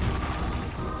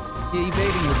 Yeah,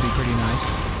 evading would be pretty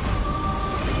nice.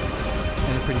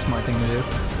 And a pretty smart thing to do.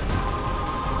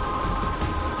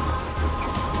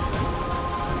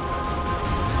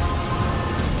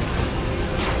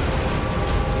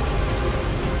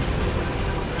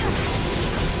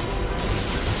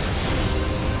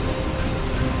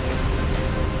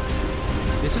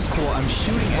 This is cool. I'm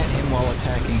shooting at him while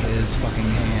attacking his fucking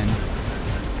hand.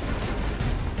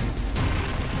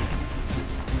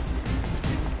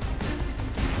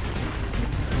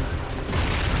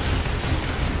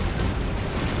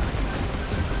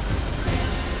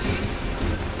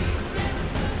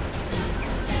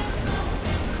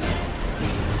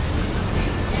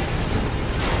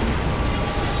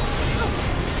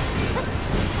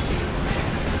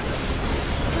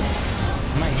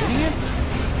 Am I hitting it?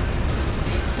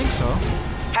 I think so.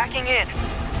 Hacking in.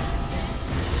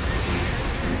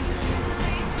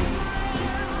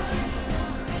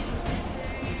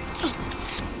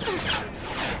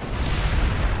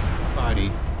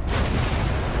 Bodied.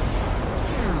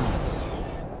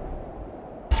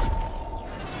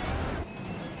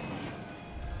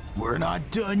 We're not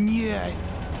done yet.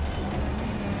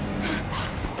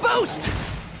 Boost!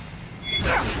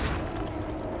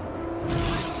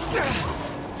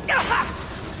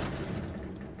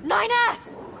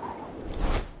 9S!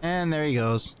 And there he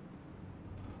goes.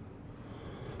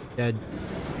 Dead.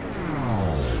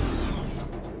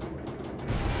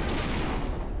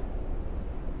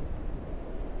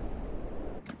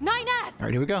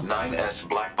 Alright, here we go. 9S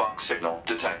black box signal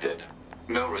detected.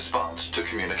 No response to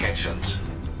communications.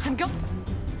 I'm go.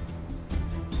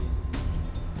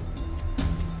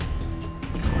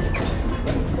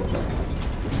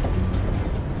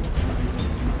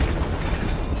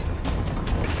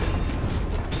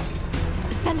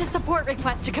 Send a support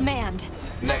request to command.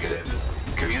 Negative.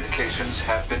 Communications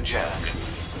have been jammed.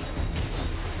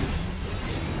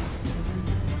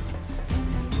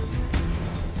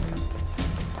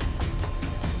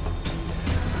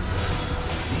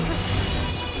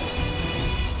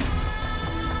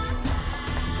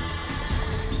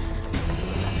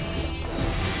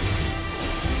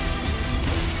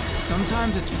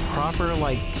 Sometimes it's proper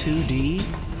like 2D.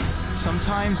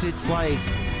 Sometimes it's like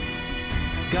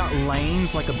got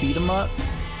lanes like a beat 'em up.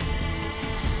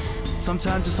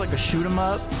 Sometimes it's like a shoot 'em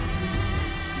up.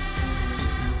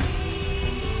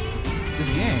 This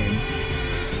game.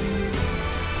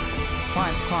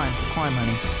 Climb, climb, climb,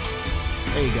 honey.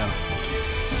 There you go.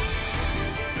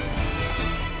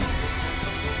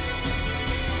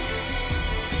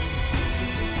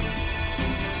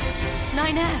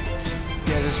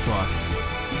 Dead as fuck.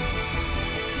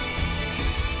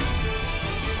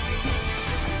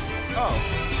 Oh.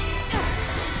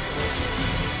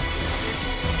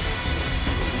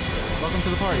 Welcome to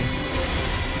the party.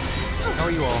 How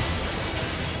are you all?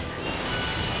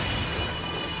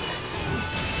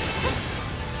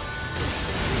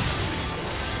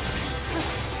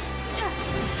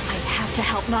 I have to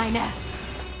help 9S.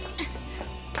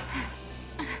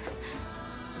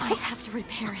 I have to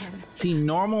repair him. See,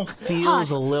 normal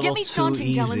feels a little Get me too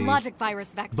staunching gel and easy, logic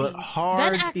virus vaccines. but hard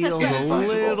Then access feels the- a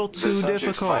little The too subject's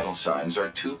difficult. vital signs are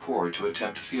too poor to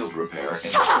attempt field repair in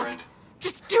Shut up! current.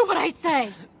 Just do what I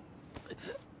say.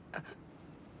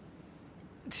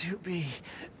 To be.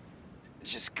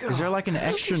 Just go. Is there like an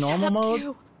extra Shut normal up, mode?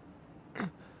 too.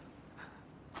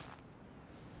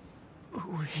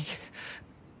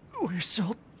 We're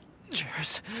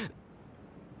soldiers.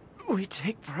 We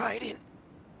take pride in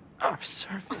our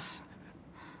service.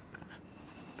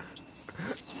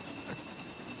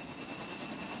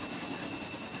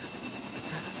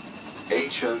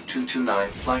 HO-229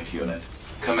 Flight Unit.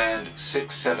 Command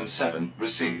 677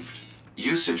 received.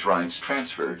 Usage rights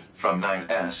transferred from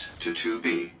 9S to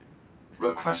 2B.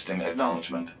 Requesting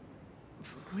acknowledgement.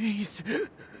 Please.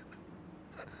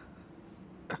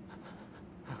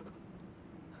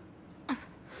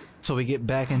 So we get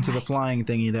back into the flying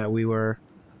thingy that we were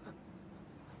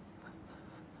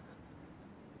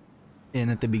in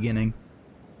at the beginning.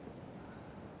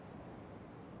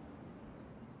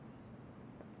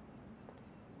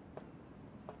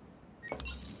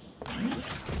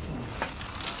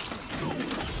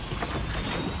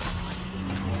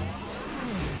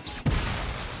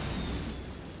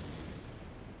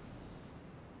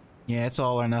 Yeah, it's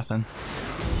all or nothing.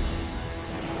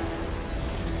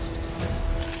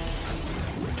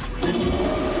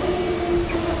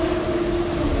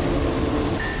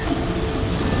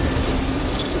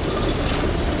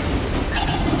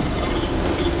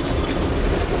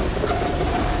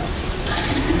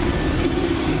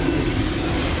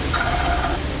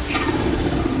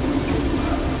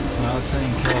 Well, it's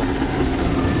saying kill.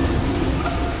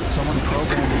 Someone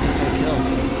programmed it to say kill.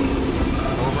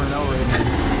 Over and over again.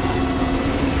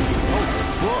 Oh,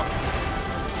 fuck!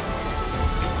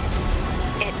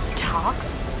 It talks?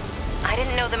 I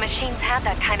didn't know the machines had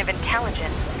that kind of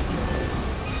intelligence.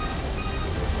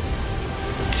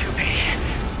 To be.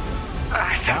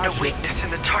 I found Dodge a it. weakness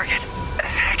in the target.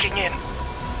 Hacking in.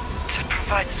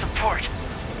 provides support.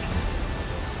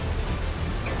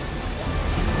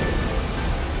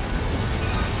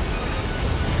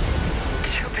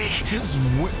 Just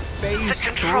phase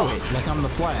through it like I'm the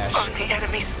Flash. On the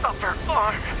enemy's upper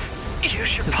arm.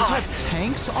 Use your Does it pod. have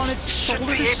tanks on its Should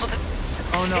shoulders? be able to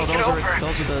Oh no, take it those over. are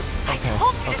the. Okay,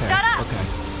 told you to okay, shut up. okay.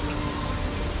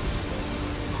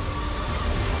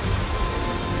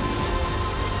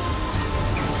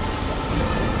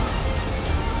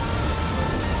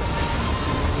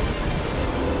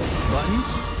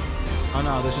 Buttons? Oh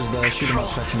no, this is the shoot 'em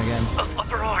up section again.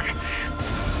 Upper arm.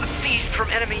 Seized from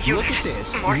enemy unit. Look at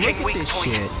this. Marking Look at weak this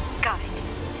point. shit. Got it.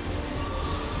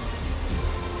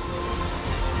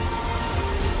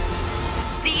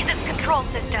 These is control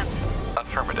systems.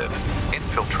 Affirmative.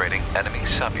 Infiltrating enemy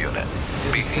subunit.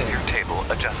 This is Behavior sick. table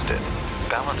adjusted.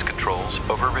 Balance controls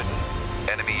overridden.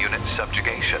 Enemy unit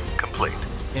subjugation complete.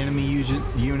 Enemy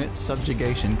unit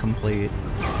subjugation complete.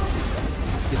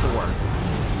 Get to work.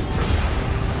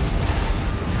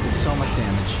 Did so much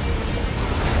damage.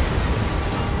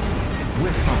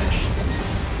 Whiff punish.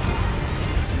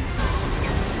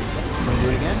 I'm gonna do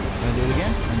it again. I'm gonna do it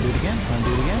again. I'm gonna do it again. I'm gonna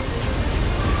do it again.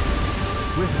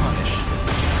 Whiff punish.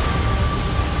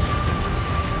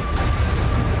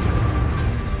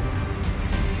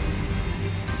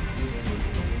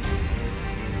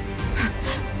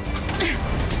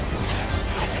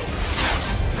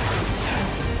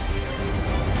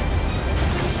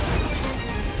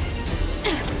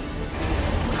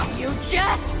 You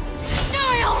just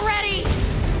die already!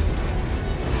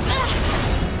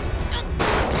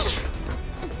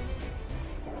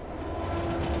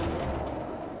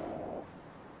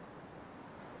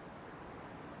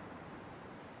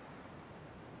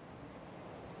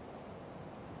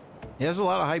 Yeah, there's a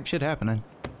lot of hype shit happening.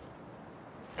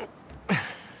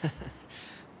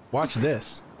 Watch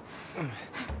this.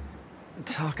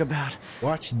 Talk about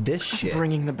Watch this shit.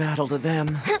 bringing the battle to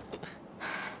them.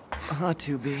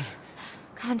 2B.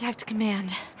 Contact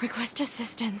command. Request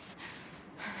assistance.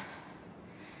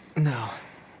 No.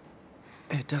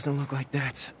 It doesn't look like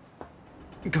that's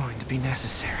going to be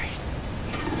necessary.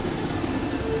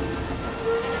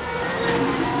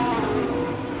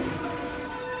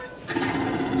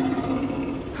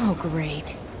 Oh,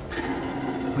 great.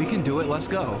 We can do it. Let's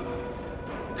go.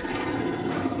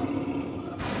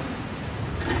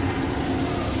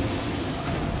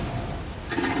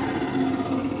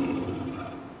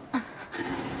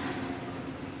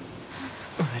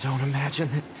 I don't imagine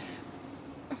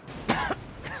that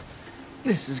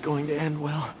this is going to end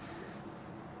well.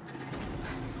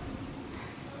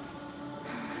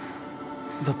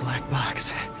 The black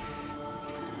box.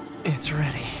 It's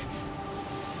ready.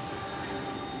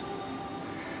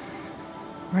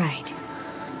 Right.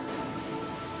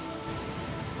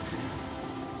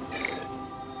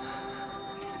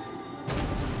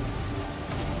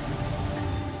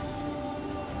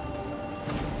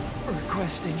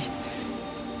 Requesting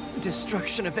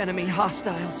destruction of enemy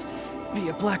hostiles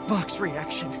via black box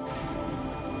reaction.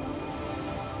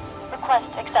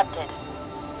 Request accepted.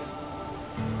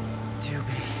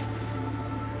 2B.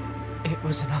 It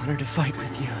was an honor to fight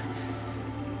with you.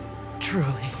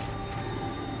 Truly.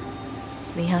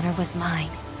 The honor was mine.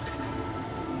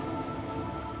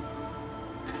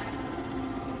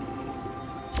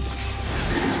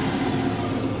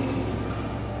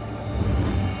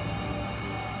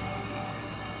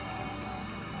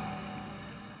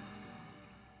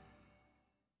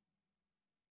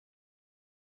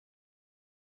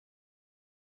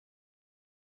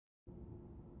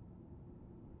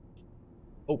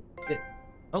 Oh, shit.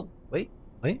 Oh, wait.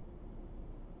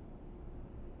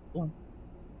 Hold on.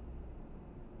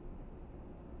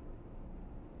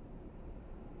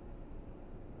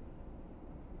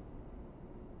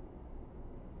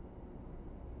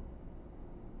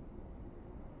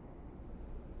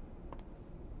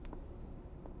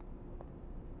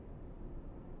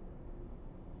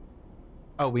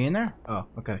 Oh, we in there? Oh,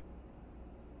 okay.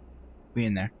 We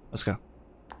in there. Let's go.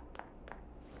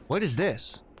 What is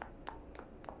this?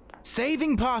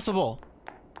 Saving possible!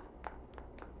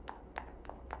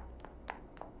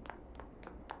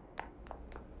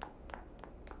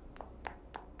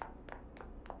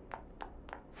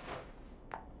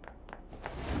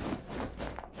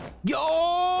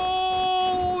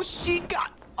 Yo! She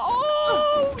got...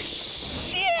 Oh,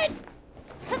 shit!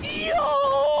 Yo!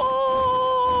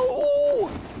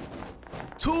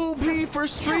 2B for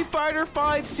Street Fighter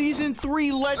V Season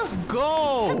 3, let's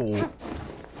go!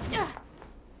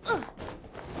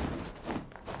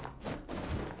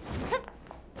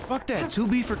 Fuck that,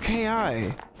 2B for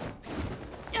KI.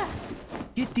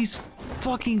 Get these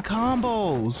fucking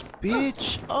combos,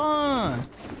 bitch.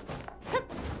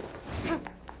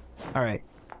 Alright.